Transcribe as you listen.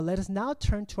Let us now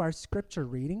turn to our scripture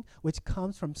reading, which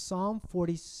comes from Psalm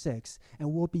 46,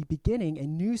 and we'll be beginning a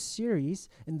new series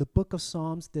in the book of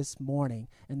Psalms this morning,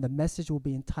 and the message will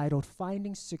be entitled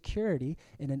Finding Security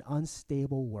in an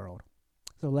Unstable World.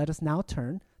 So let us now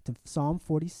turn to Psalm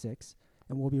 46,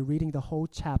 and we'll be reading the whole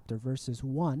chapter, verses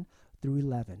 1 through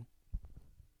 11.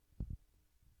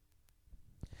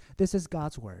 This is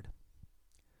God's word.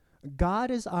 God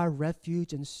is our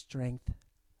refuge and strength,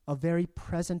 a very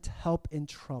present help in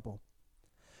trouble.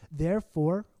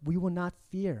 Therefore, we will not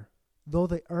fear, though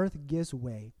the earth gives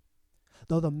way,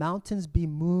 though the mountains be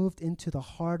moved into the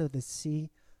heart of the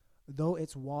sea, though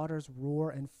its waters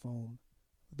roar and foam,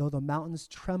 though the mountains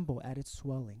tremble at its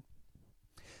swelling.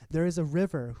 There is a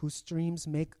river whose streams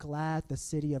make glad the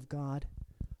city of God,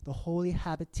 the holy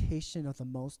habitation of the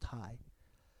Most High.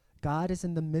 God is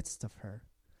in the midst of her.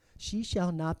 She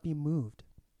shall not be moved.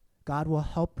 God will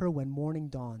help her when morning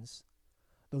dawns.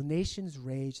 Though nations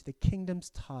rage, the kingdoms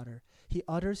totter. He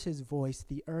utters his voice,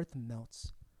 the earth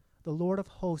melts. The Lord of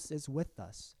hosts is with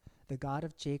us. The God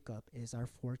of Jacob is our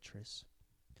fortress.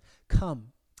 Come,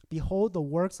 behold the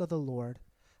works of the Lord,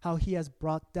 how he has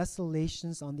brought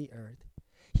desolations on the earth.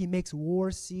 He makes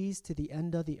war cease to the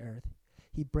end of the earth.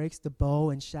 He breaks the bow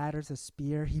and shatters the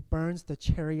spear. He burns the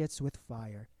chariots with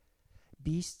fire.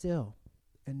 Be still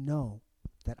and know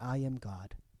that I am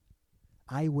God.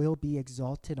 I will be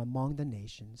exalted among the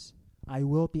nations. I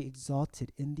will be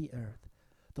exalted in the earth.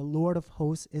 The Lord of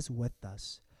hosts is with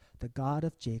us. The God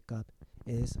of Jacob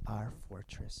is our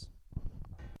fortress.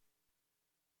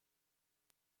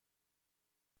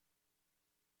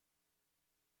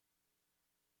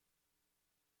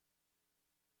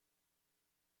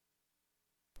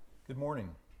 Good morning.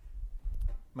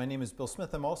 My name is Bill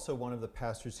Smith. I'm also one of the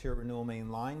pastors here at Renewal Main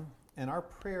Line, and our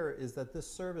prayer is that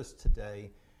this service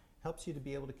today helps you to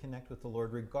be able to connect with the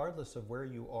Lord regardless of where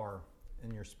you are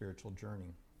in your spiritual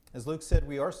journey. As Luke said,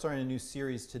 we are starting a new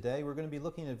series today. We're going to be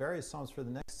looking at various Psalms for the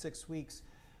next 6 weeks.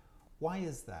 Why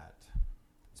is that?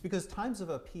 It's because times of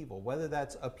upheaval, whether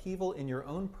that's upheaval in your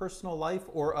own personal life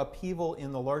or upheaval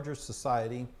in the larger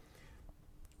society,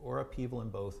 or upheaval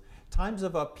in both, times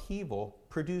of upheaval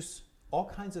produce all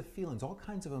kinds of feelings, all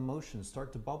kinds of emotions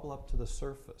start to bubble up to the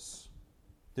surface.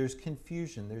 There's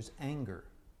confusion, there's anger,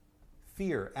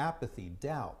 fear, apathy,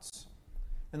 doubts.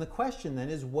 And the question then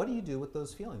is, what do you do with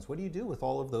those feelings? What do you do with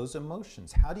all of those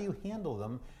emotions? How do you handle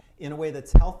them in a way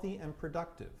that's healthy and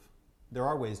productive? There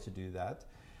are ways to do that,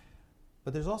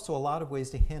 but there's also a lot of ways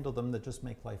to handle them that just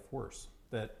make life worse,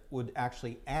 that would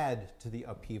actually add to the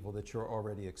upheaval that you're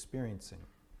already experiencing.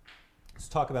 Let's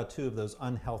talk about two of those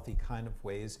unhealthy kind of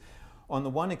ways. On the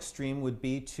one extreme would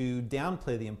be to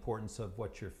downplay the importance of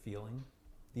what you're feeling.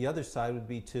 The other side would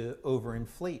be to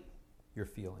overinflate your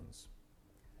feelings.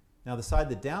 Now, the side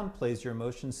that downplays your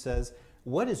emotions says,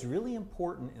 what is really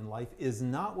important in life is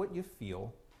not what you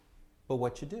feel, but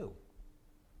what you do.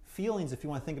 Feelings, if you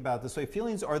want to think about it this way,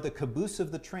 feelings are the caboose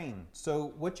of the train.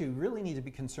 So what you really need to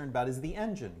be concerned about is the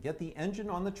engine. Get the engine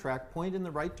on the track, point in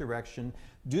the right direction,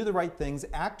 do the right things,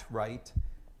 act right,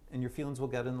 and your feelings will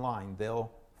get in line.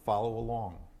 They'll follow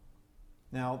along.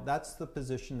 Now, that's the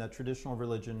position that traditional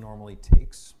religion normally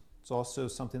takes. It's also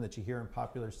something that you hear in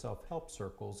popular self-help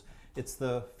circles. It's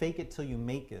the fake it till you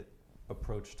make it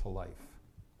approach to life.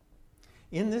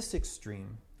 In this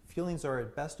extreme, feelings are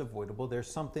at best avoidable.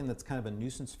 There's something that's kind of a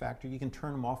nuisance factor. You can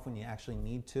turn them off when you actually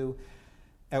need to.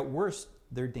 At worst,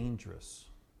 they're dangerous.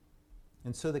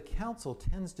 And so the counsel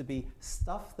tends to be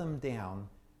stuff them down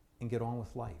and get on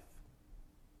with life.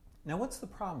 Now, what's the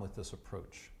problem with this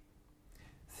approach?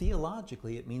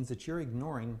 Theologically, it means that you're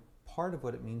ignoring part of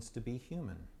what it means to be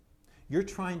human. You're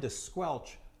trying to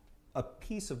squelch a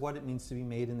piece of what it means to be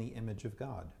made in the image of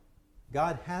God.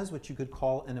 God has what you could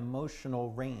call an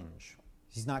emotional range.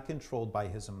 He's not controlled by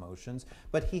his emotions,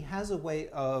 but he has a way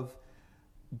of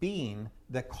being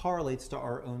that correlates to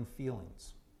our own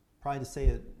feelings. Probably to say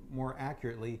it more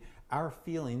accurately, our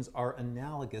feelings are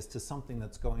analogous to something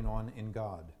that's going on in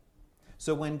God.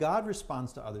 So when God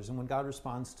responds to others and when God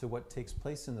responds to what takes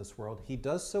place in this world, he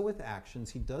does so with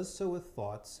actions, he does so with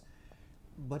thoughts,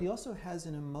 but he also has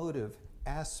an emotive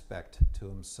aspect to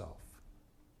himself.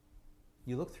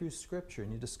 You look through Scripture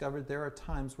and you discover there are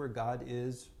times where God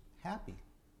is happy,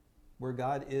 where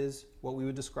God is what we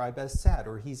would describe as sad,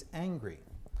 or he's angry.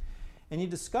 And you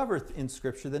discover in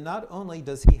Scripture that not only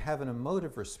does he have an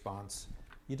emotive response,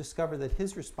 you discover that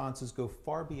his responses go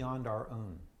far beyond our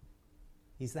own.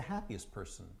 He's the happiest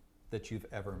person that you've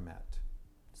ever met.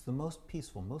 He's the most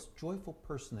peaceful, most joyful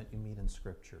person that you meet in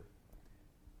Scripture.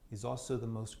 He's also the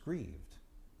most grieved.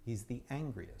 He's the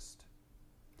angriest.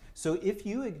 So if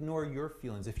you ignore your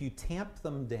feelings, if you tamp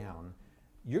them down,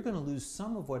 you're going to lose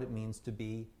some of what it means to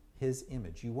be his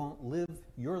image. You won't live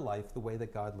your life the way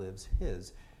that God lives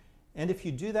his. And if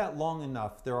you do that long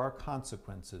enough, there are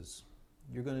consequences.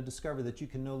 You're going to discover that you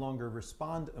can no longer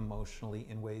respond emotionally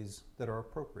in ways that are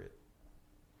appropriate.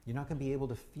 You're not going to be able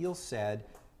to feel sad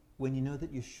when you know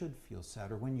that you should feel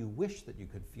sad, or when you wish that you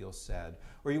could feel sad,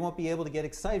 or you won't be able to get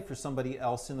excited for somebody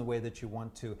else in the way that you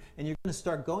want to. And you're going to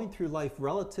start going through life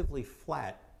relatively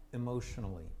flat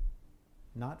emotionally,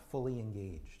 not fully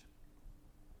engaged.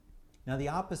 Now, the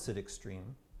opposite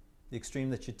extreme, the extreme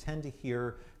that you tend to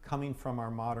hear coming from our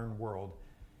modern world,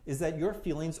 is that your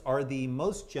feelings are the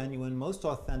most genuine, most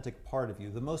authentic part of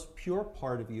you, the most pure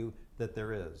part of you that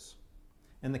there is.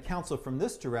 And the counsel from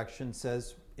this direction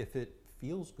says, if it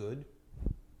feels good,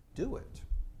 do it.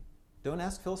 Don't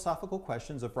ask philosophical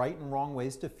questions of right and wrong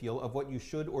ways to feel, of what you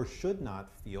should or should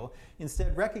not feel.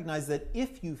 Instead, recognize that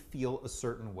if you feel a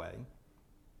certain way,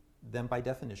 then by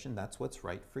definition, that's what's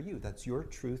right for you. That's your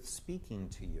truth speaking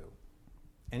to you.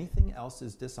 Anything else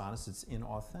is dishonest, it's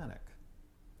inauthentic.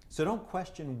 So don't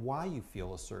question why you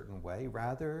feel a certain way.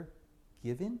 Rather,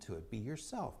 give in to it. Be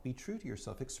yourself. Be true to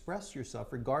yourself. Express yourself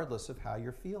regardless of how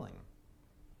you're feeling.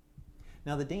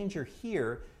 Now, the danger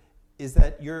here is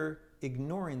that you're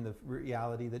ignoring the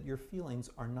reality that your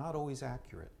feelings are not always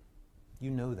accurate.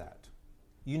 You know that.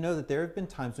 You know that there have been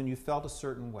times when you felt a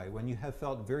certain way, when you have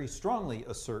felt very strongly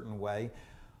a certain way,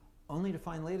 only to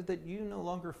find later that you no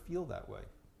longer feel that way.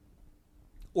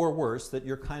 Or worse, that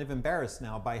you're kind of embarrassed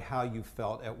now by how you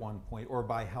felt at one point, or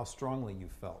by how strongly you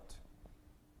felt.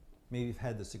 Maybe you've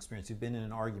had this experience. You've been in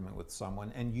an argument with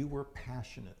someone and you were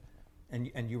passionate.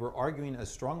 And you were arguing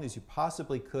as strongly as you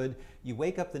possibly could. You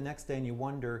wake up the next day and you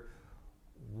wonder,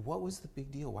 what was the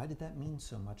big deal? Why did that mean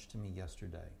so much to me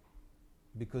yesterday?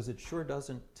 Because it sure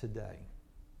doesn't today.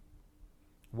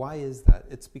 Why is that?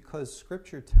 It's because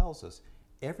Scripture tells us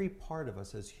every part of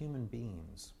us as human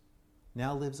beings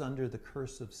now lives under the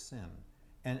curse of sin.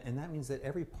 And that means that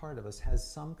every part of us has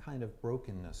some kind of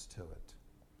brokenness to it.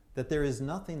 That there is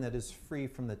nothing that is free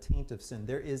from the taint of sin.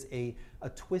 There is a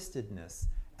twistedness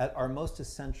at our most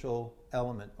essential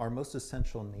element, our most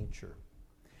essential nature.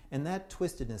 And that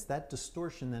twistedness, that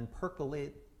distortion then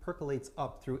percolates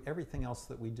up through everything else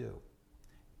that we do.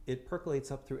 It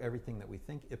percolates up through everything that we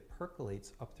think. It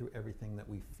percolates up through everything that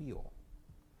we feel.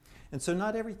 And so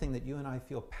not everything that you and I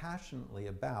feel passionately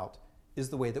about is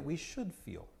the way that we should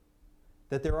feel.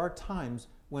 That there are times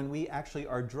when we actually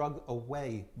are drugged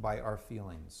away by our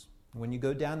feelings. When you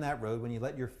go down that road, when you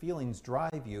let your feelings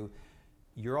drive you,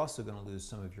 you're also going to lose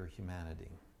some of your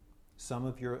humanity, some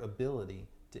of your ability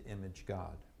to image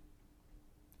God.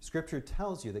 Scripture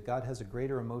tells you that God has a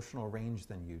greater emotional range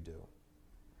than you do.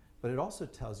 But it also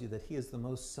tells you that he is the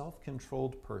most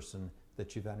self-controlled person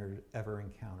that you've ever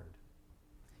encountered.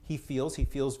 He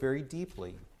feels very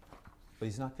deeply, but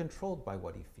he's not controlled by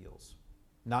what he feels.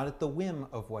 Not at the whim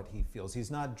of what he feels.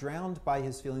 He's not drowned by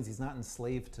his feelings. He's not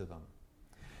enslaved to them.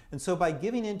 And so by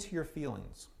giving in to your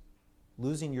feelings,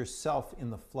 losing yourself in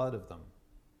the flood of them,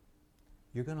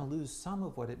 you're going to lose some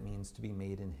of what it means to be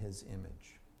made in his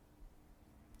image.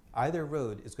 Either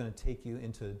road is going to take you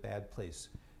into a bad place.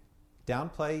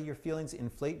 Downplay your feelings,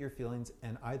 inflate your feelings,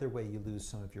 and either way you lose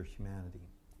some of your humanity.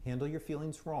 Handle your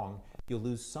feelings wrong, you'll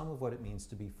lose some of what it means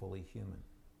to be fully human.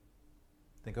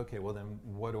 Think, okay, well then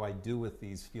what do I do with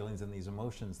these feelings and these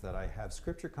emotions that I have?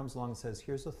 Scripture comes along and says,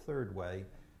 here's a third way.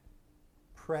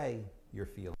 Pray your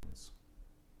feelings.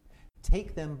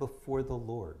 Take them before the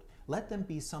Lord. Let them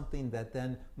be something that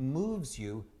then moves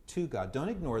you to God. Don't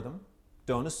ignore them.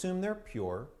 Don't assume they're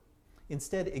pure.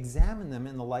 Instead, examine them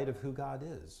in the light of who God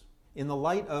is, in the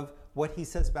light of what he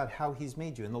says about how he's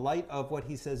made you, in the light of what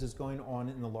he says is going on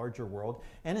in the larger world,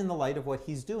 and in the light of what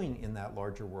he's doing in that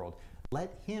larger world.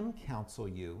 Let him counsel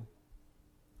you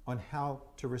on how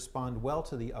to respond well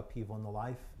to the upheaval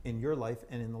in your life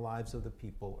and in the lives of the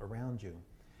people around you.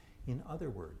 In other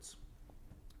words,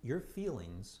 your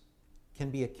feelings can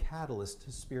be a catalyst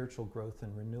to spiritual growth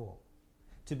and renewal,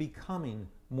 to becoming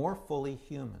more fully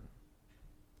human.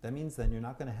 That means then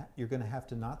you're going to have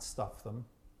to not stuff them,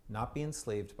 not be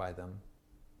enslaved by them.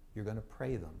 You're going to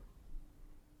pray them.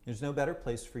 There's no better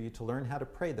place for you to learn how to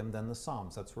pray them than the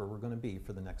Psalms. That's where we're going to be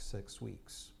for the next 6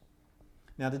 weeks.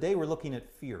 Now today we're looking at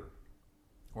fear,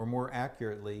 or more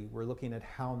accurately, we're looking at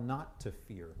how not to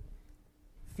fear.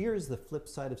 Fear is the flip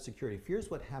side of security. Fear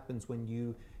is what happens when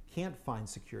you can't find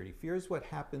security. Fear is what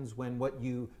happens when what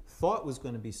you thought was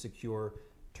going to be secure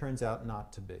turns out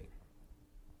not to be.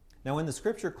 Now, when the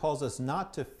Scripture calls us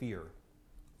not to fear,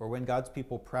 or when God's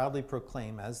people proudly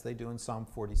proclaim, as they do in Psalm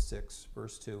 46,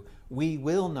 verse 2, we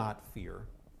will not fear,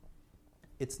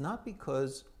 it's not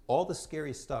because all the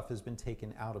scary stuff has been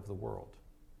taken out of the world.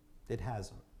 It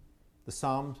hasn't. The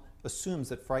Psalm assumes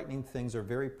that frightening things are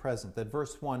very present, that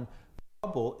verse 1,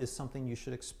 trouble is something you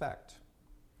should expect.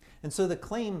 And so the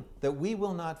claim that we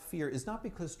will not fear is not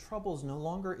because troubles no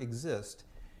longer exist.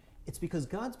 It's because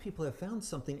God's people have found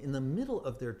something in the middle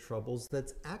of their troubles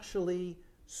that's actually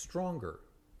stronger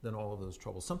than all of those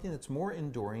troubles, something that's more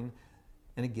enduring,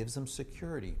 and it gives them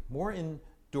security, more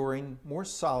enduring, more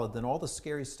solid than all the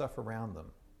scary stuff around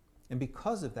them. And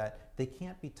because of that, they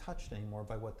can't be touched anymore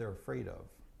by what they're afraid of.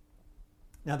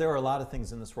 Now, there are a lot of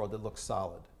things in this world that look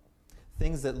solid,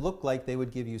 things that look like they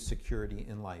would give you security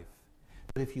in life.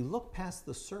 But if you look past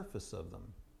the surface of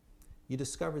them, you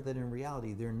discover that in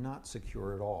reality, they're not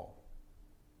secure at all.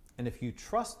 And if you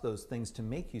trust those things to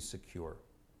make you secure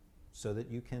so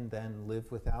that you can then live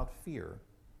without fear,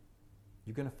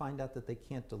 you're going to find out that they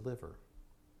can't deliver.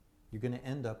 You're going to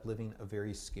end up living a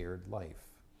very scared life.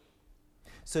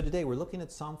 So today we're looking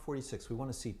at Psalm 46. We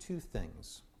want to see two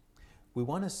things. We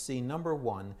want to see, number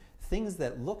one, things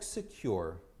that look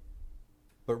secure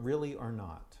but really are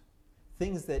not.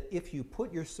 Things that if you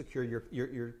put your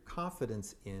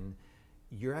confidence in,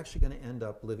 you're actually going to end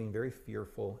up living very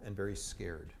fearful and very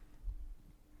scared.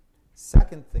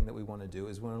 Second thing that we want to do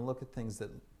is we want to look at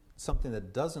something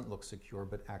that doesn't look secure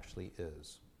but actually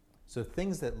is. So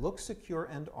things that look secure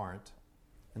and aren't,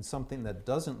 and something that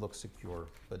doesn't look secure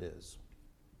but is.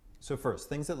 So first,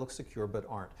 things that look secure but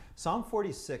aren't. Psalm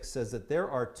 46 says that there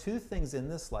are two things in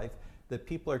this life that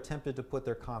people are tempted to put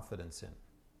their confidence in.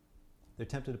 They're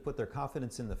tempted to put their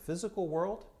confidence in the physical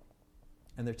world,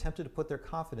 and they're tempted to put their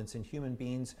confidence in human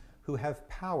beings who have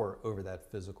power over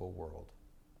that physical world.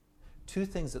 Two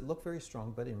things that look very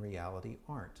strong, but in reality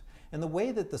aren't. And the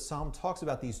way that the Psalm talks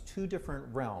about these two different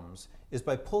realms is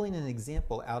by pulling an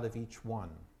example out of each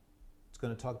one. It's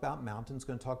going to talk about mountains, it's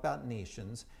going to talk about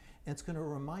nations, and it's going to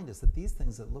remind us that these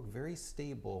things that look very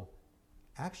stable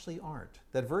actually aren't.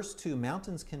 That verse 2,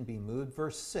 mountains can be moved.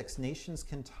 Verse 6, nations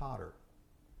can totter.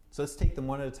 So let's take them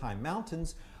one at a time.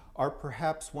 Mountains are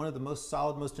perhaps one of the most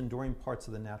solid, most enduring parts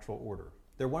of the natural order.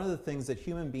 They're one of the things that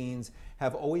human beings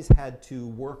have always had to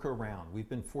work around. We've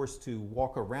been forced to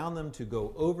walk around them, to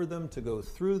go over them, to go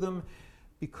through them,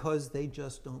 because they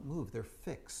just don't move. They're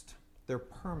fixed. They're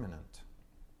permanent.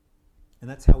 And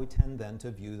that's how we tend then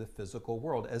to view the physical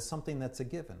world, as something that's a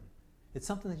given. It's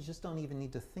something that you just don't even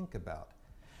need to think about.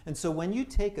 And so when you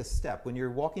take a step, when you're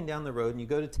walking down the road and you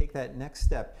go to take that next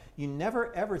step, you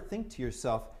never ever think to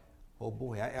yourself, oh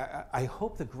boy, I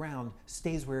hope the ground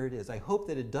stays where it is. I hope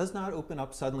that it does not open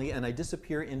up suddenly and I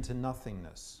disappear into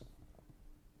nothingness.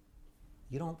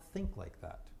 You don't think like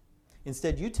that.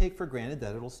 Instead, you take for granted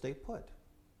that it'll stay put.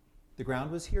 The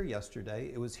ground was here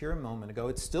yesterday. It was here a moment ago.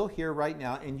 It's still here right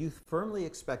now, and you firmly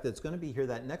expect that it's going to be here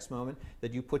that next moment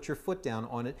that you put your foot down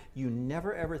on it. You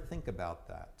never ever think about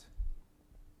that.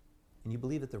 And you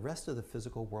believe that the rest of the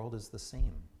physical world is the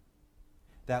same.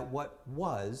 That what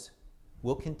was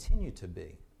will continue to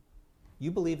be. You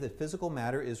believe that physical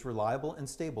matter is reliable and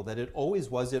stable, that it always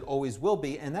was, it always will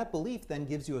be, and that belief then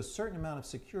gives you a certain amount of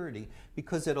security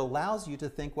because it allows you to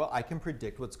think, well, I can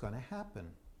predict what's going to happen.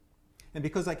 And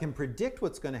because I can predict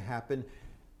what's going to happen,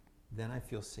 then I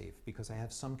feel safe because I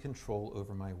have some control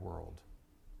over my world.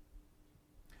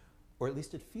 Or at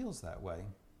least it feels that way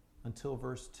until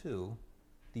verse 2,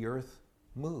 the earth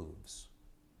moves.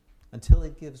 Until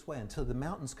it gives way, until the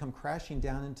mountains come crashing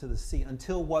down into the sea,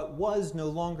 until what was no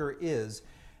longer is,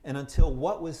 and until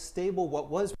what was stable, what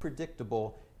was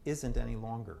predictable, isn't any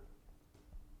longer.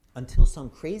 Until some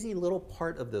crazy little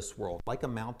part of this world, like a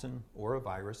mountain or a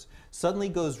virus, suddenly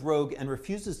goes rogue and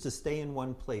refuses to stay in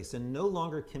one place and no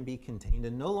longer can be contained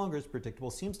and no longer is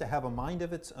predictable, seems to have a mind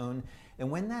of its own.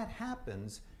 And when that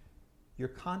happens, your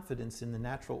confidence in the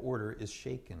natural order is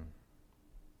shaken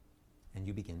and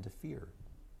you begin to fear.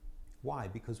 Why?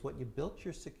 Because what you built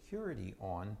your security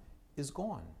on is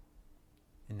gone.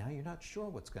 And now you're not sure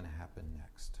what's going to happen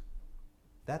next.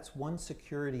 That's one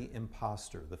security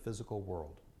imposter, the physical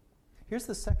world. Here's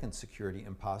the second security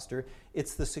imposter.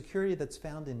 It's the security that's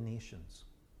found in nations.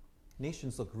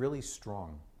 Nations look really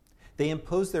strong. They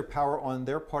impose their power on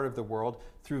their part of the world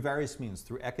through various means,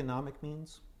 through economic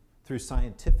means, through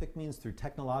scientific means, through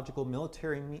technological,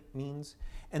 military means,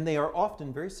 and they are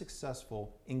often very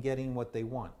successful in getting what they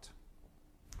want.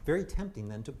 Very tempting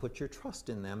then to put your trust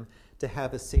in them to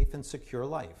have a safe and secure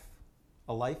life.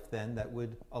 A life then that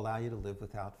would allow you to live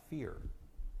without fear.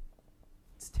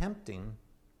 It's tempting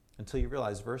until you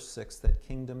realize, verse 6, that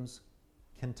kingdoms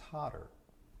can totter.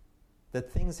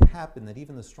 That things happen that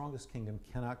even the strongest kingdom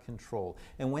cannot control.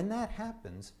 And when that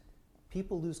happens,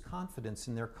 people lose confidence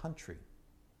in their country.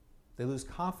 They lose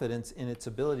confidence in its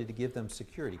ability to give them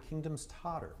security. Kingdoms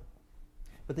totter.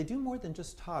 But they do more than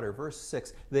just totter. Verse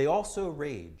 6, they also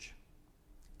rage.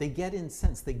 They get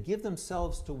incensed. They give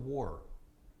themselves to war.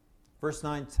 Verse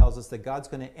 9 tells us that God's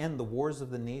going to end the wars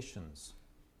of the nations.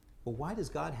 Well, why does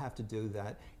God have to do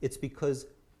that? It's because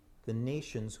the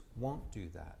nations won't do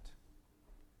that.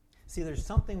 See, there's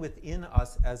something within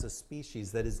us as a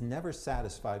species that is never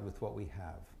satisfied with what we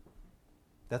have.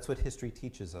 That's what history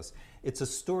teaches us. It's a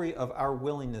story of our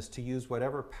willingness to use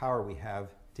whatever power we have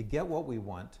to get what we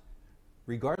want,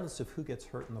 regardless of who gets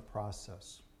hurt in the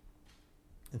process.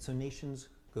 And so nations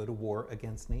go to war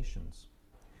against nations.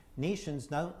 Nations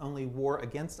not only war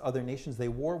against other nations, they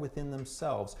war within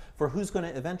themselves for who's going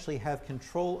to eventually have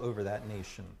control over that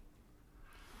nation.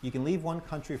 You can leave one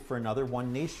country for another,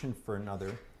 one nation for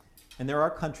another, and there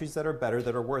are countries that are better,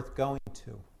 that are worth going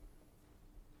to.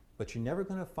 But you're never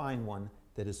going to find one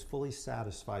that is fully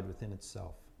satisfied within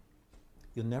itself.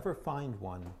 You'll never find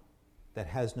one that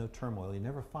has no turmoil. You'll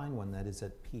never find one that is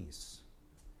at peace.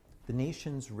 The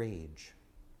nations rage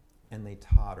and they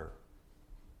totter.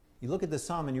 You look at the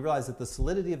psalm and you realize that the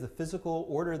solidity of the physical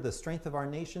order, the strength of our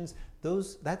nations,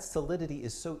 that solidity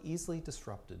is so easily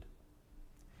disrupted.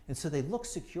 And so they look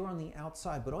secure on the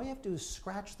outside, but all you have to do is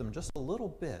scratch them just a little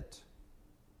bit,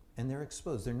 and they're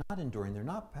exposed. They're not enduring. They're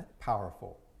not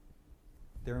powerful.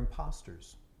 They're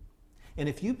imposters. And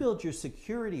if you build your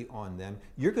security on them,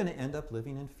 you're going to end up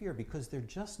living in fear because they're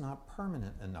just not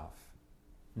permanent enough,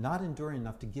 not enduring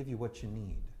enough to give you what you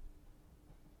need.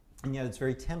 And yet it's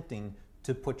very tempting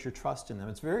to put your trust in them.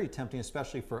 It's very tempting,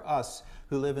 especially for us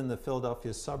who live in the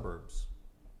Philadelphia suburbs.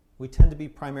 We tend to be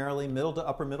primarily middle to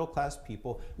upper middle class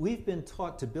people. We've been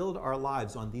taught to build our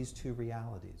lives on these two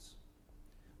realities.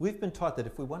 We've been taught that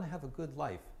if we want to have a good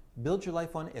life, build your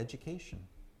life on education,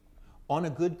 on a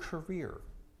good career,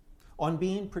 on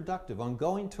being productive, on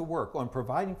going to work, on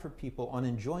providing for people, on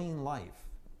enjoying life.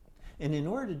 And in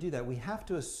order to do that, we have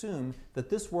to assume that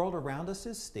this world around us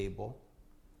is stable,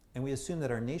 and we assume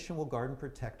that our nation will guard and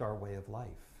protect our way of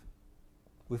life.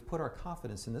 We've put our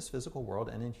confidence in this physical world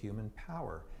and in human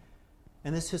power.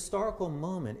 And this historical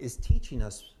moment is teaching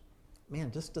us, man,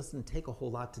 it just doesn't take a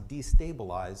whole lot to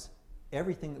destabilize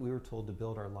everything that we were told to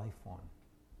build our life on.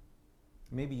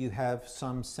 Maybe you have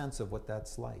some sense of what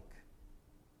that's like.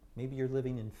 Maybe you're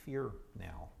living in fear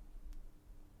now.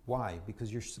 Why?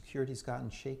 Because your security's gotten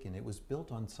shaken. It was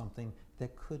built on something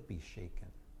that could be shaken.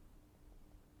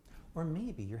 Or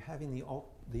maybe you're having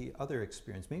the other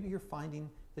experience. Maybe you're finding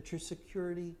that your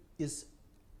security is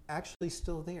actually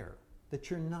still there, that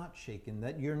you're not shaken,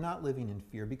 that you're not living in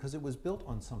fear because it was built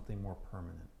on something more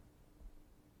permanent.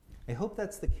 I hope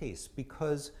that's the case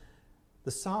because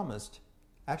the psalmist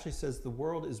actually says the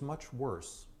world is much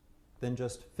worse than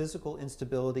just physical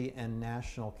instability and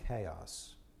national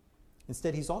chaos.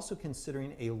 Instead, he's also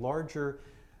considering a larger,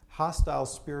 hostile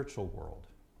spiritual world.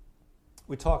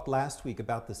 We talked last week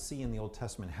about the sea in the Old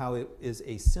Testament, how it is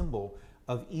a symbol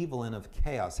of evil and of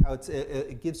chaos, how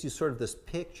it gives you sort of this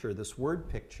picture, this word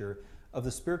picture of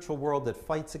the spiritual world that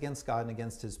fights against God and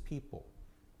against his people.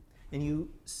 And you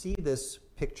see this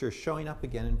picture showing up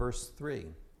again in verse 3.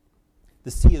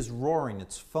 The sea is roaring,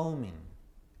 it's foaming,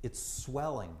 it's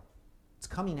swelling, it's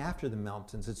coming after the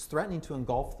mountains, it's threatening to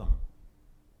engulf them.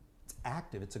 It's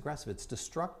active, it's aggressive, it's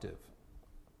destructive.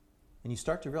 And you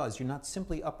start to realize you're not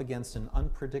simply up against an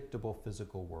unpredictable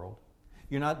physical world.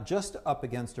 You're not just up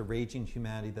against a raging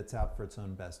humanity that's out for its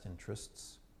own best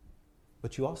interests,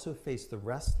 but you also face the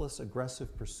restless,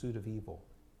 aggressive pursuit of evil.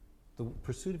 The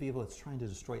pursuit of evil that's trying to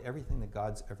destroy everything that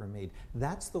God's ever made.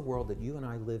 That's the world that you and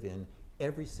I live in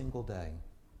every single day.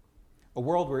 A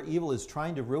world where evil is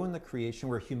trying to ruin the creation,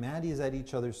 where humanity is at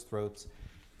each other's throats,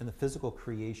 and the physical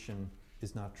creation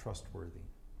is not trustworthy.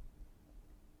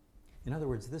 In other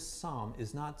words, this psalm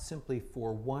is not simply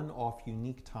for one-off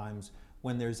unique times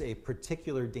when there's a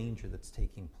particular danger that's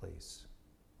taking place.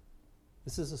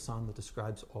 This is a psalm that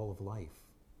describes all of life.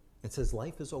 It says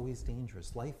life is always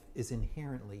dangerous. Life is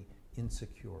inherently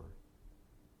insecure.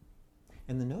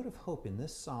 And the note of hope in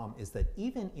this psalm is that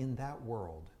even in that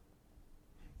world,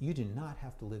 you do not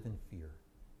have to live in fear.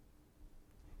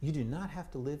 You do not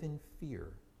have to live in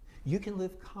fear. You can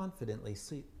live confidently,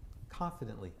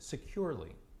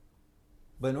 securely.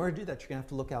 But in order to do that, you're going to have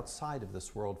to look outside of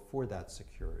this world for that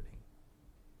security.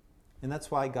 And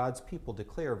that's why God's people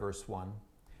declare, verse 1,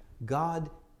 God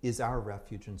is our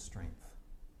refuge and strength,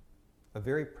 a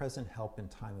very present help in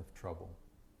time of trouble.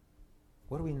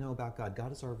 What do we know about God?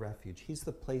 God is our refuge. He's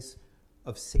the place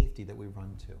of safety that we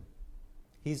run to.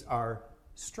 He's our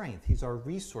strength. He's our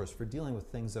resource for dealing with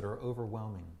things that are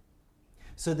overwhelming.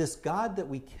 So this God that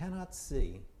we cannot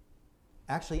see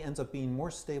actually ends up being more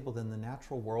stable than the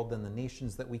natural world, than the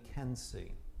nations that we can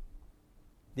see.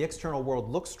 The external world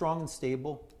looks strong and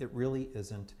stable. It really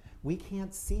isn't. We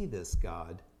can't see this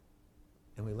God,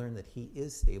 and we learn that he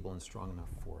is stable and strong enough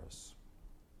for us.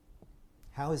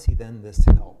 How is he then this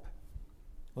help?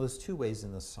 Well, there's two ways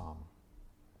in this psalm.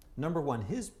 Number one,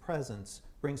 his presence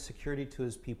brings security to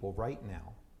his people right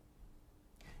now.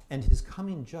 And his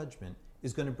coming judgment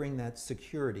is going to bring that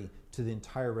security to the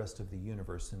entire rest of the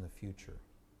universe in the future.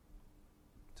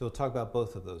 So we'll talk about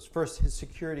both of those. First, his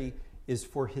security is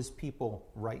for his people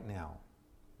right now.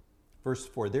 Verse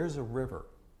 4, there's a river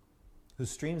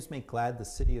whose streams make glad the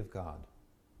city of God,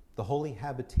 the holy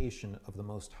habitation of the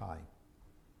Most High.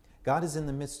 God is in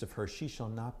the midst of her, she shall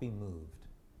not be moved.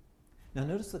 Now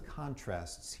notice the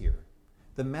contrasts here.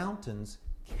 The mountains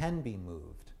can be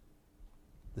moved.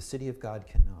 The city of God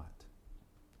cannot.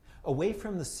 Away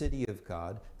from the city of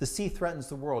God, the sea threatens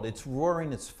the world. It's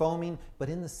roaring, it's foaming, but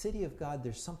in the city of God,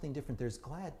 there's something different. There's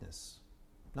gladness,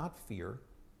 not fear.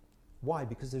 Why?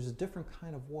 Because there's a different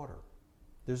kind of water.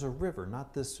 There's a river,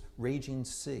 not this raging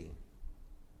sea.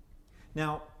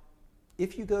 Now,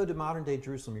 if you go to modern-day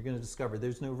Jerusalem, you're going to discover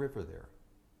there's no river there.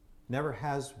 Never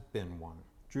has been one.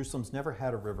 Jerusalem's never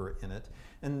had a river in it,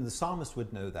 and the psalmist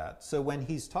would know that. So when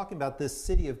he's talking about this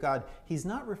city of God, he's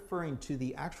not referring to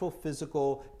the actual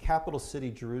physical capital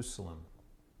city, Jerusalem.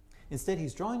 Instead,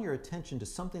 he's drawing your attention to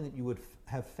something that you would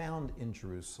have found in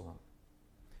Jerusalem,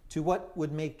 to what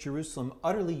would make Jerusalem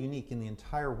utterly unique in the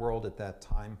entire world at that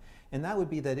time, and that would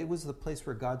be that it was the place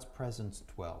where God's presence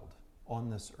dwelled on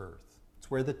this earth. It's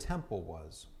where the temple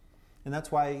was. And that's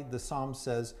why the psalm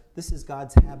says, this is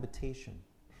God's habitation.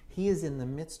 He is in the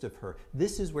midst of her.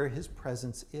 This is where his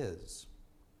presence is.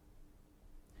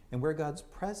 And where God's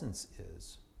presence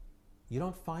is, you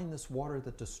don't find this water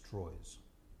that destroys.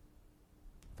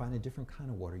 You find a different kind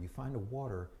of water. You find a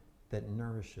water that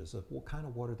nourishes, a kind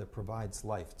of water that provides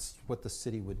life. It's what the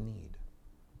city would need.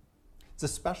 It's a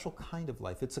special kind of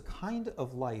life. It's a kind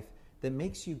of life that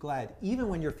makes you glad, even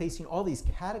when you're facing all these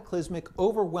cataclysmic,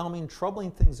 overwhelming,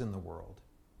 troubling things in the world.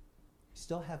 You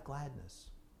still have gladness.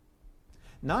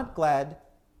 Not gladness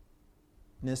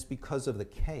because of the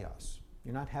chaos.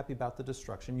 You're not happy about the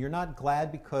destruction. You're not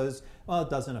glad because, well, it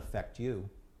doesn't affect you.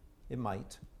 It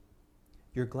might.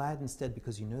 You're glad instead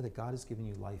because you know that God has given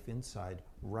you life inside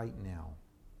right now.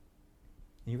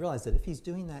 And you realize that if he's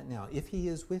doing that now, if he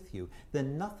is with you,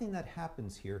 then nothing that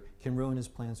happens here can ruin his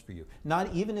plans for you.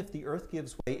 Not even if the earth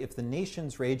gives way, if the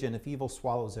nations rage, and if evil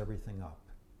swallows everything up.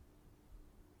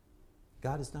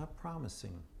 God is not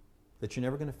promising that you're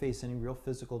never going to face any real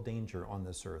physical danger on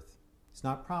this earth. He's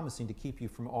not promising to keep you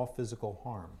from all physical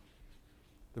harm.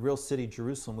 The real city,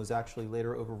 Jerusalem, was actually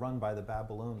later overrun by the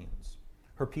Babylonians.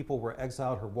 Her people were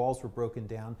exiled, her walls were broken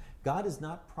down. God is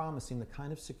not promising the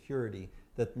kind of security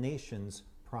that nations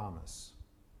promise.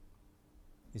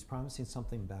 He's promising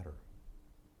something better.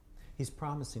 He's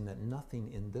promising that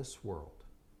nothing in this world,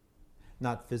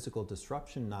 not physical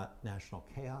disruption, not national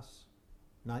chaos,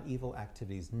 not evil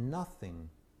activities, nothing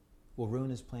will ruin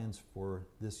his plans for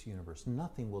this universe.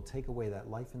 Nothing will take away that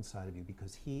life inside of you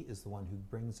because he is the one who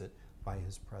brings it by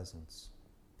his presence.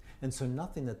 And so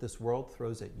nothing that this world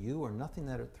throws at you or nothing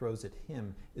that it throws at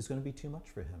him is going to be too much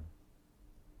for him.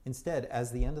 Instead,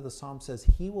 as the end of the psalm says,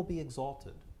 he will be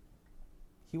exalted.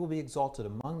 He will be exalted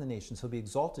among the nations. He'll be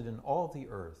exalted in all the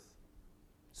earth,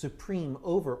 supreme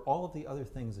over all of the other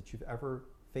things that you've ever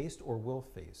faced or will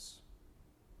face.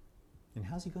 And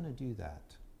how's he going to do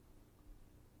that?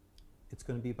 It's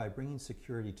going to be by bringing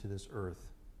security to this earth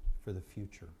for the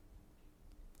future.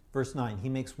 Verse 9, he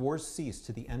makes wars cease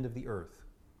to the end of the earth.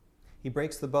 He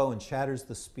breaks the bow and shatters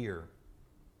the spear.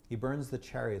 He burns the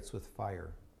chariots with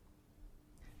fire.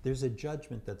 There's a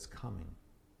judgment that's coming,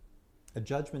 a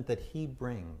judgment that he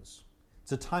brings.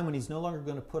 It's a time when he's no longer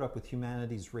going to put up with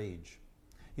humanity's rage.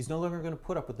 He's no longer going to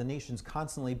put up with the nations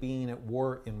constantly being at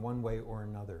war in one way or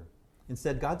another.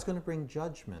 Instead, God's going to bring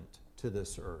judgment to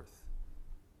this earth.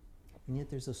 And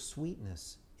yet there's a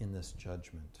sweetness in this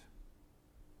judgment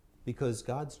because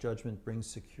God's judgment brings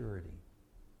security.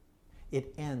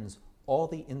 It ends all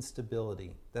the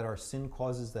instability that our sin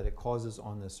causes, that it causes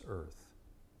on this earth.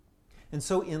 And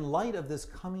so in light of this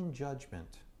coming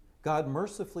judgment, God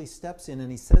mercifully steps in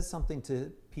and he says something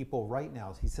to people right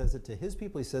now. He says it to his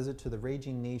people. He says it to the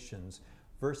raging nations.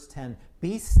 Verse 10,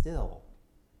 be still.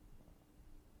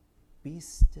 Be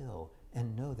still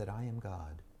and know that I am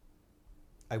God.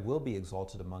 I will be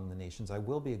exalted among the nations. I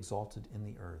will be exalted in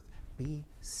the earth. Be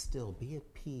still. Be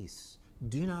at peace.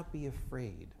 Do not be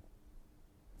afraid.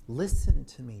 Listen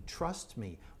to me. Trust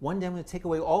me. One day I'm going to take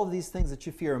away all of these things that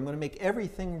you fear. I'm going to make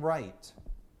everything right.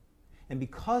 And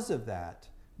because of that,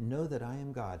 know that I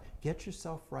am God. Get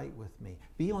yourself right with me.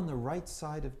 Be on the right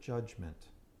side of judgment,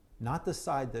 not the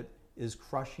side that is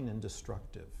crushing and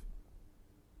destructive.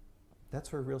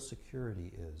 That's where real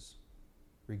security is,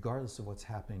 regardless of what's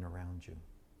happening around you.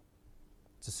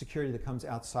 It's a security that comes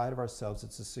outside of ourselves.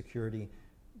 It's a security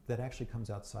that actually comes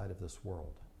outside of this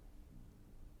world.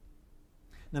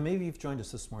 Now, maybe you've joined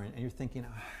us this morning and you're thinking,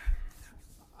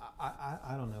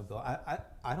 I don't know, Bill.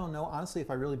 I don't know, honestly, if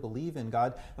I really believe in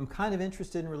God. I'm kind of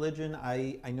interested in religion.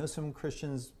 I know some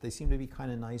Christians, they seem to be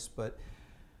kind of nice, but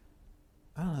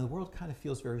I don't know, the world kind of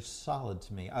feels very solid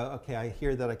to me. Okay, I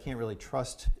hear that I can't really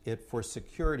trust it for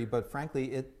security, but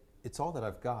frankly, it's all that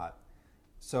I've got.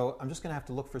 So I'm just going to have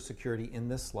to look for security in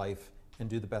this life and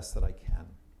do the best that I can.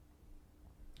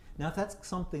 Now, if that's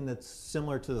something that's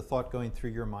similar to the thought going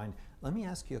through your mind, let me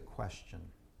ask you a question.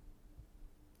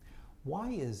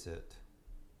 Why is it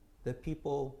that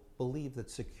people believe that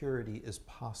security is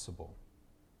possible?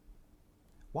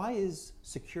 Why is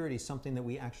security something that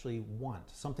we actually want,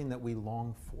 something that we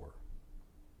long for?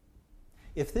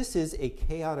 If this is a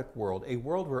chaotic world, a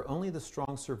world where only the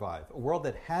strong survive, a world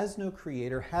that has no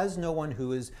creator, has no one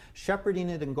who is shepherding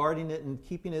it and guarding it and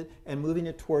keeping it and moving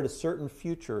it toward a certain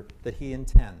future that he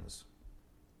intends,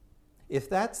 if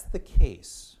that's the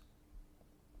case,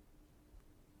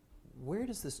 where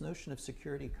does this notion of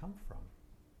security come from?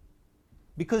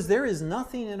 Because there is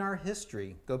nothing in our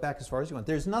history, go back as far as you want,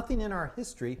 there's nothing in our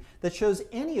history that shows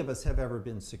any of us have ever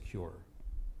been secure.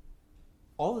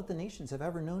 All that the nations have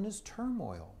ever known is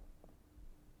turmoil.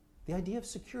 The idea of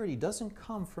security doesn't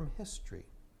come from history.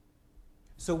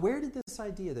 So where did this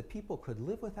idea that people could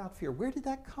live without fear, where did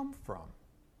that come from?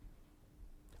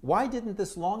 Why didn't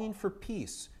this longing for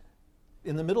peace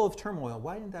in the middle of turmoil,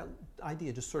 why didn't that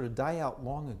idea just sort of die out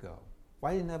long ago?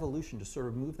 Why didn't evolution just sort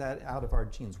of move that out of our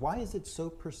genes? Why is it so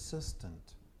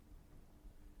persistent?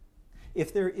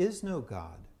 If there is no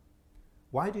God,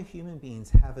 why do human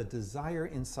beings have a desire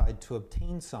inside to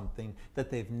obtain something that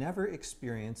they've never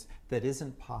experienced that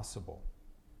isn't possible?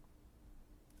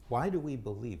 Why do we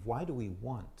believe? Why do we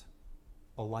want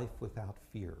a life without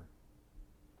fear?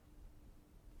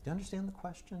 Do you understand the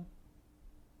question?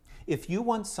 If you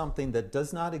want something that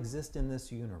does not exist in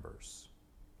this universe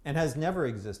and has never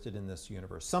existed in this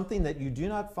universe, something that you do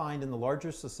not find in the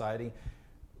larger society,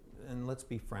 and let's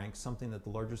be frank, something that the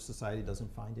larger society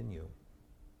doesn't find in you,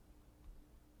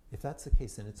 if that's the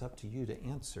case, then it's up to you to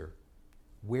answer,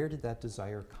 where did that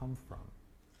desire come from?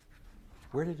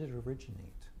 Where did it originate?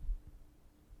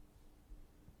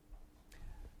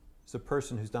 As a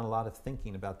person who's done a lot of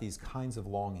thinking about these kinds of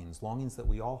longings, longings that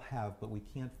we all have but we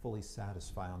can't fully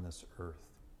satisfy on this earth.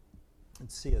 And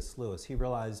C.S. Lewis, he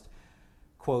realized,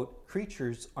 quote,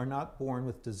 creatures are not born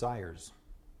with desires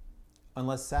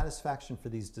unless satisfaction for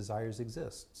these desires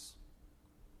exists.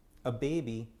 A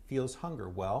baby feels hunger.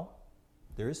 Well,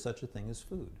 there is such a thing as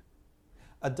food.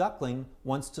 A duckling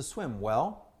wants to swim.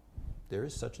 Well, there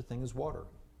is such a thing as water.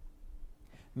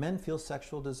 Men feel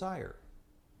sexual desire.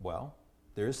 Well,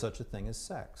 there is such a thing as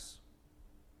sex.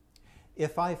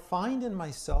 If I find in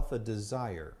myself a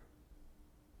desire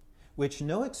which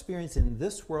no experience in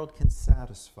this world can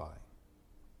satisfy,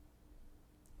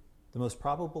 the most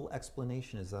probable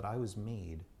explanation is that I was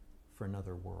made for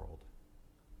another world,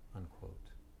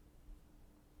 unquote.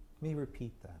 Let me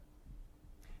repeat that.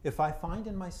 If I find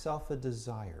in myself a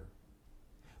desire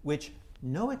which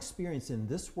no experience in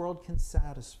this world can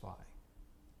satisfy,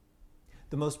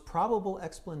 the most probable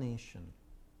explanation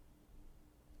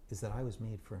is that I was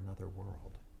made for another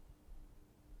world.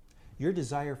 Your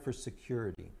desire for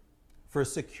security, for a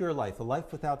secure life, a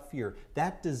life without fear,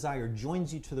 that desire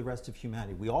joins you to the rest of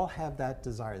humanity. We all have that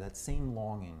desire, that same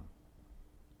longing.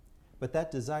 But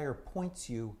that desire points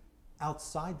you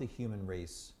outside the human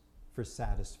race for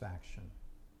satisfaction.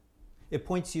 It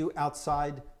points you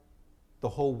outside the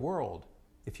whole world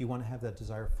if you want to have that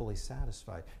desire fully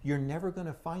satisfied. You're never going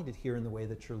to find it here in the way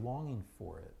that you're longing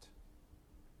for it.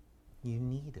 You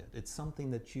need it. It's something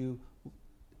that you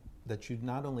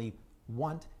not only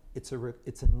want, it's a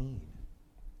need.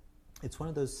 It's one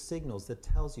of those signals that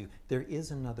tells you there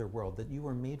is another world, that you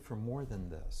were made for more than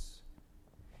this.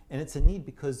 And it's a need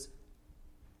because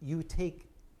you take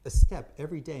a step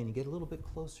every day and you get a little bit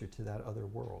closer to that other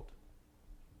world.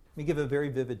 Let me give a very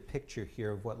vivid picture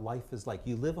here of what life is like.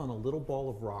 You live on a little ball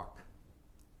of rock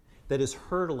that is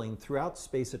hurtling throughout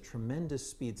space at tremendous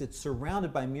speeds. It's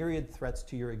surrounded by myriad threats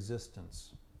to your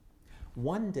existence.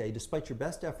 One day, despite your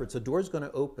best efforts, a door is going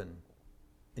to open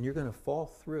and you're going to fall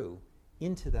through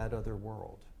into that other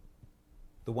world,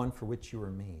 the one for which you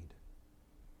were made.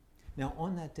 Now,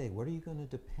 on that day, what are you going to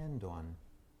depend on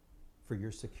for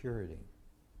your security?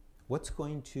 What's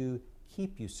going to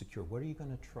keep you secure? What are you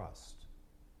going to trust?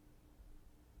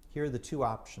 Here are the two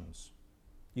options.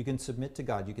 You can submit to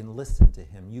God. You can listen to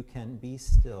him. You can be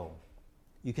still.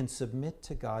 You can submit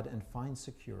to God and find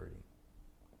security.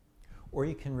 Or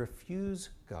you can refuse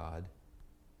God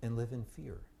and live in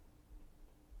fear.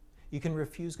 You can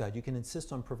refuse God. You can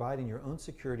insist on providing your own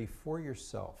security for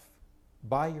yourself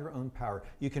by your own power.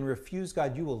 You can refuse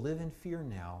God. You will live in fear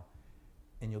now,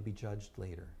 and you'll be judged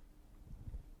later.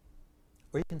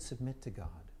 Or you can submit to God,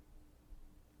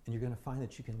 and you're going to find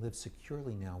that you can live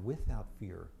securely now without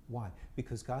fear. Why?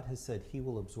 Because God has said he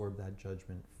will absorb that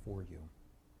judgment for you.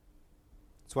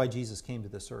 That's why Jesus came to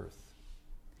this earth.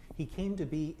 He came to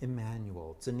be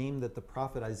Emmanuel. It's a name that the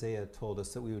prophet Isaiah told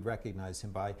us that we would recognize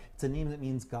him by. It's a name that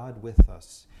means God with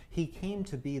us. He came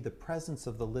to be the presence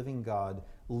of the living God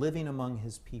living among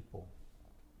his people.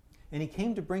 And he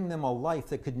came to bring them a life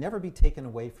that could never be taken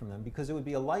away from them, because it would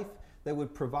be a life that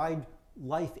would provide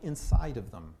life inside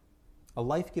of them, a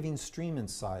life-giving stream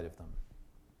inside of them.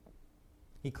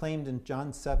 He claimed in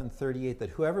John 7:38 that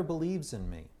whoever believes in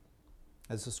me,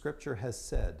 as the scripture has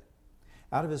said,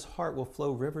 out of his heart will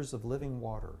flow rivers of living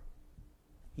water.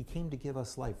 He came to give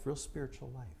us life, real spiritual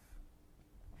life.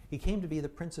 He came to be the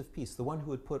Prince of Peace, the one who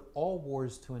would put all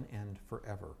wars to an end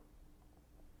forever.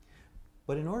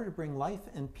 But in order to bring life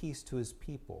and peace to his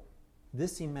people,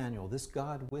 this Emmanuel, this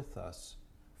God with us,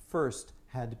 first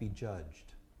had to be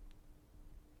judged.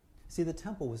 See, the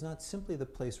temple was not simply the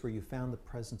place where you found the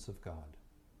presence of God.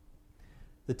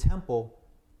 The temple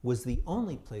was the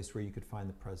only place where you could find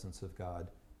the presence of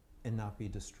God and not be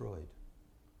destroyed.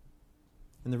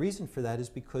 And the reason for that is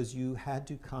because you had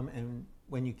to come, and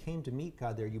when you came to meet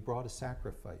God there, you brought a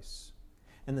sacrifice.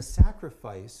 And the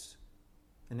sacrifice,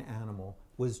 an animal,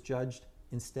 was judged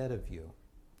instead of you.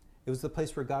 It was the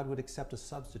place where God would accept a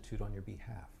substitute on your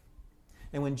behalf.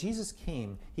 And when Jesus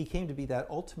came, he came to be that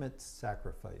ultimate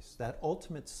sacrifice, that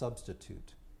ultimate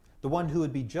substitute, the one who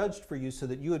would be judged for you so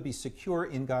that you would be secure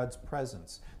in God's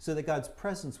presence, so that God's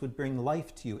presence would bring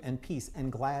life to you and peace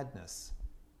and gladness,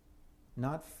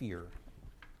 not fear,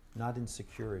 not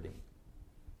insecurity.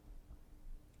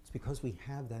 It's because we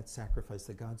have that sacrifice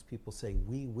that God's people say,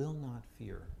 we will not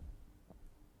fear,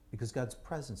 because God's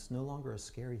presence is no longer a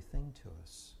scary thing to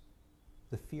us.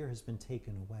 The fear has been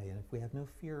taken away, and if we have no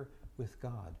fear with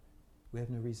God, we have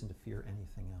no reason to fear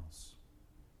anything else.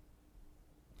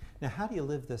 Now, how do you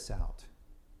live this out?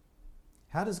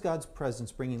 How does God's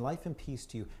presence bringing life and peace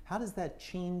to you, how does that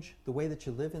change the way that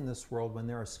you live in this world when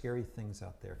there are scary things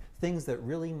out there, things that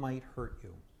really might hurt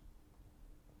you?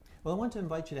 Well, I want to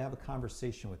invite you to have a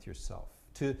conversation with yourself,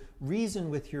 to reason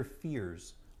with your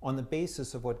fears on the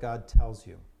basis of what God tells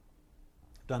you.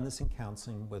 I've done this in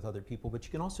counseling with other people, but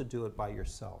you can also do it by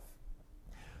yourself.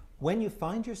 When you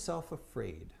find yourself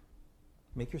afraid,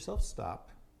 make yourself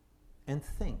stop and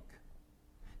think.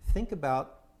 Think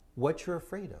about what you're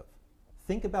afraid of.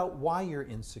 Think about why you're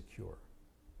insecure.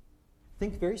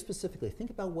 Think very specifically. Think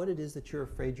about what it is that you're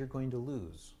afraid you're going to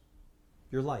lose.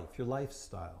 Your life, your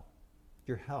lifestyle,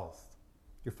 your health,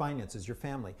 your finances, your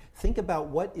family. Think about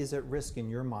what is at risk in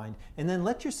your mind, and then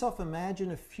let yourself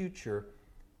imagine a future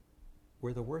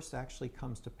where the worst actually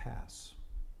comes to pass.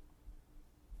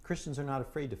 Christians are not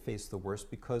afraid to face the worst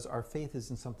because our faith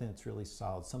is in something that's really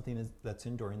solid, something that's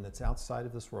enduring, that's outside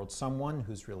of this world, someone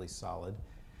who's really solid.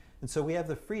 And so we have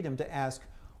the freedom to ask,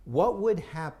 what would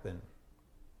happen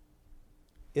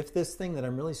if this thing that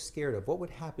I'm really scared of, what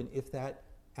would happen if that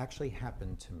actually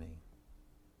happened to me?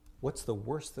 What's the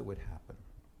worst that would happen?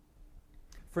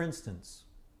 For instance,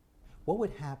 what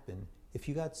would happen if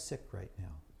you got sick right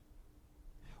now?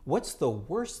 What's the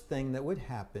worst thing that would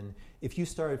happen if you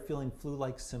started feeling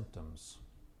flu-like symptoms?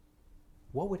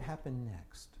 What would happen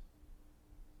next?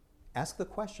 Ask the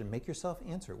question, make yourself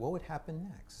answer it. What would happen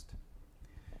next?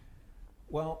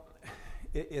 Well,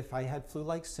 if I had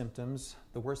flu-like symptoms,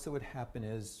 the worst that would happen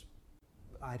is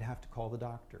I'd have to call the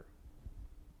doctor.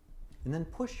 And then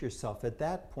push yourself at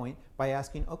that point by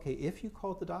asking, okay, if you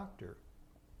called the doctor,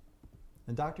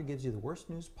 the doctor gives you the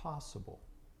worst news possible,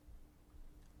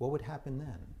 what would happen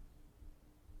then?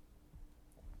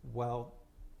 Well,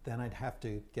 then I'd have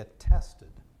to get tested.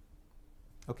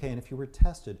 Okay, and if you were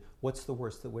tested, what's the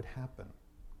worst that would happen?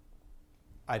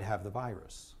 I'd have the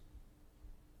virus.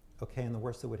 Okay, and the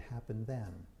worst that would happen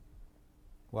then?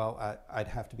 Well, I'd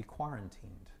have to be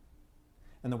quarantined.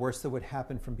 And the worst that would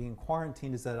happen from being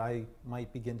quarantined is that I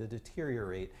might begin to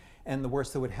deteriorate. And the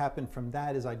worst that would happen from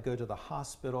that is I'd go to the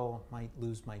hospital, might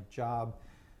lose my job.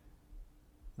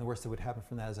 And the worst that would happen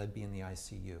from that is I'd be in the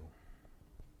ICU.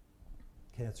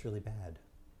 Okay, that's really bad.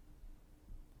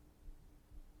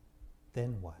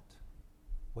 Then what?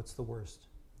 What's the worst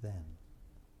then?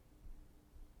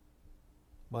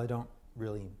 Well, I don't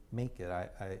really make it.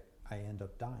 I end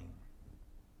up dying.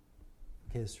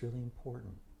 Okay, it's really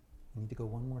important. You need to go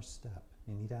one more step.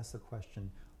 You need to ask the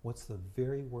question, what's the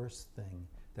very worst thing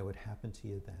that would happen to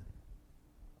you then?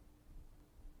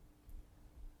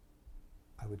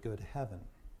 I would go to heaven,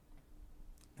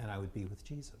 and I would be with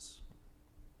Jesus.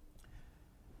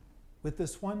 With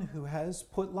this one who has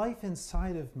put life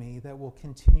inside of me that will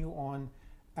continue on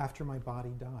after my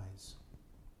body dies.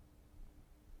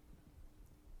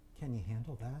 Can you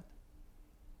handle that?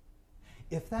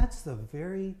 If that's the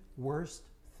very worst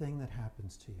thing that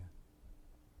happens to you,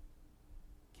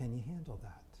 can you handle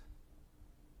that?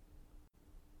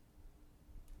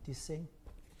 Do you see?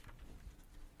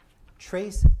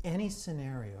 Trace any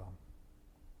scenario.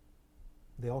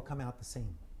 They all come out the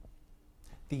same.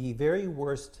 The very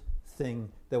worst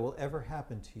thing that will ever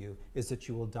happen to you is that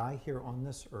you will die here on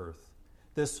this earth,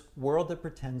 this world that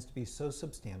pretends to be so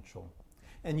substantial,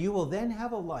 and you will then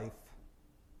have a life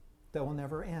that will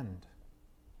never end.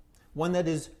 One that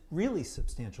is really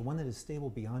substantial, one that is stable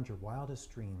beyond your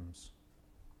wildest dreams.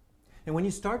 And when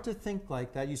you start to think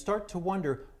like that, you start to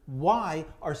wonder, why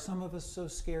are some of us so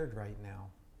scared right now?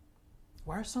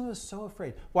 Why are some of us so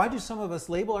afraid? Why do some of us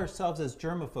label ourselves as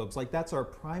germaphobes, like that's our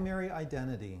primary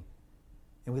identity?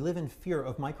 And we live in fear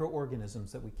of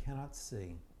microorganisms that we cannot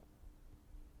see.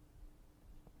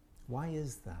 Why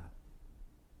is that?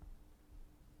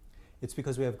 It's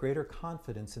because we have greater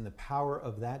confidence in the power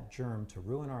of that germ to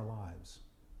ruin our lives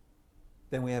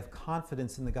than we have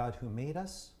confidence in the God who made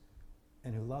us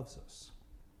and who loves us.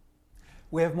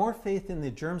 We have more faith in the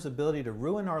germ's ability to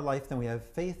ruin our life than we have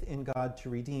faith in God to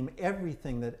redeem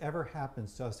everything that ever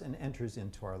happens to us and enters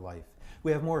into our life.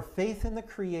 We have more faith in the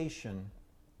creation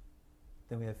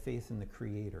than we have faith in the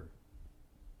Creator.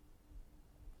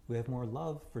 We have more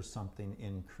love for something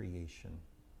in creation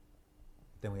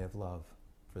than we have love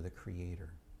for the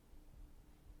Creator.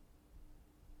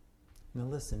 Now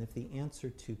listen, if the answer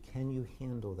to can you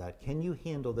handle that, can you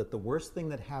handle that the worst thing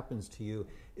that happens to you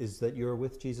is that you're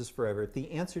with Jesus forever, if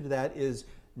the answer to that is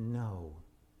no,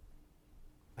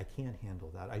 I can't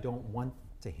handle that, I don't want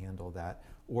to handle that,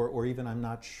 or even I'm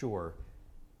not sure,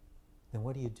 then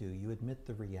what do? You admit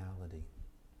the reality.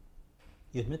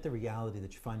 You admit the reality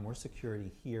that you find more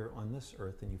security here on this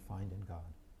earth than you find in God.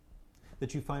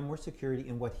 That you find more security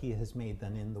in what He has made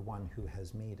than in the one who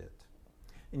has made it.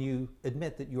 And you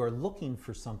admit that you are looking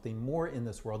for something more in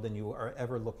this world than you are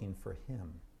ever looking for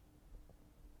Him.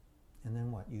 And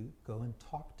then what? You go and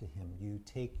talk to Him. You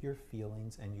take your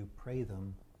feelings and you pray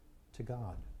them to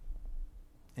God.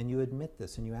 And you admit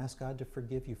this, and you ask God to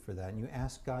forgive you for that. And you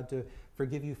ask God to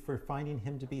forgive you for finding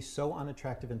Him to be so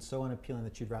unattractive and so unappealing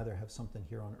that you'd rather have something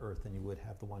here on earth than you would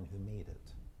have the one who made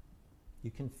it.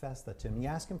 You confess that to Him. You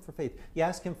ask Him for faith. You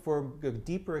ask Him for a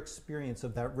deeper experience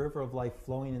of that river of life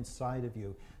flowing inside of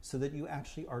you so that you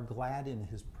actually are glad in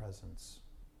His presence.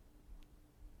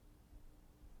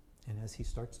 And as He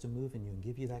starts to move in you and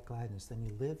give you that gladness, then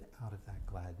you live out of that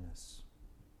gladness.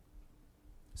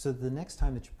 So that the next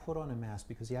time that you put on a mask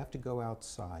because you have to go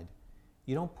outside,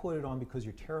 you don't put it on because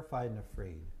you're terrified and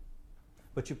afraid,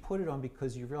 but you put it on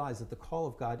because you realize that the call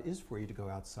of God is for you to go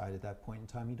outside at that point in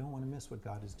time. You don't want to miss what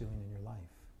God is doing in your life.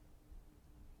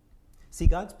 See,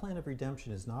 God's plan of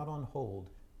redemption is not on hold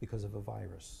because of a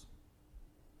virus.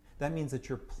 That means that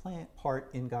your part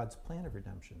in God's plan of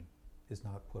redemption is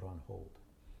not put on hold.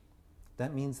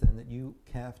 That means then that you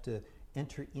have to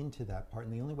enter into that part,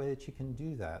 and the only way that you can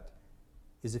do that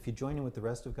is if you join in with the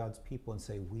rest of God's people and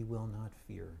say, we will not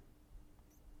fear,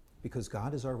 because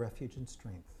God is our refuge and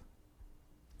strength,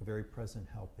 a very present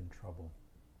help in trouble.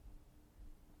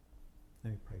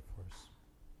 Let me pray for us.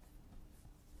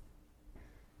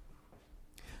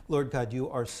 Lord God, you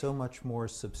are so much more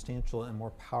substantial and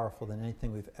more powerful than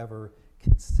anything we've ever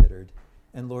considered.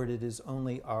 And Lord, it is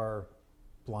only our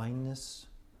blindness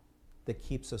that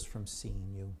keeps us from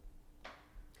seeing you.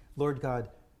 Lord God,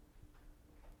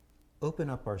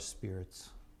 open up our spirits.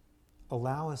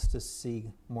 Allow us to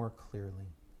see more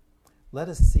clearly. Let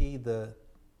us see the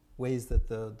ways that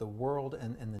the world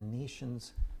and the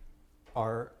nations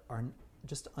are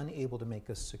just unable to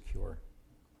make us secure.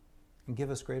 And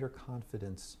give us greater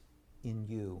confidence in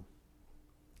you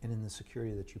and in the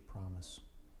security that you promise.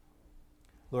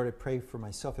 Lord, I pray for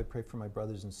myself. I pray for my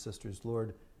brothers and sisters.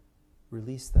 Lord,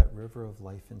 release that river of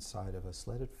life inside of us.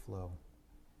 Let it flow.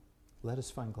 Let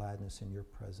us find gladness in your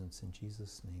presence. In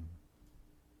Jesus' name.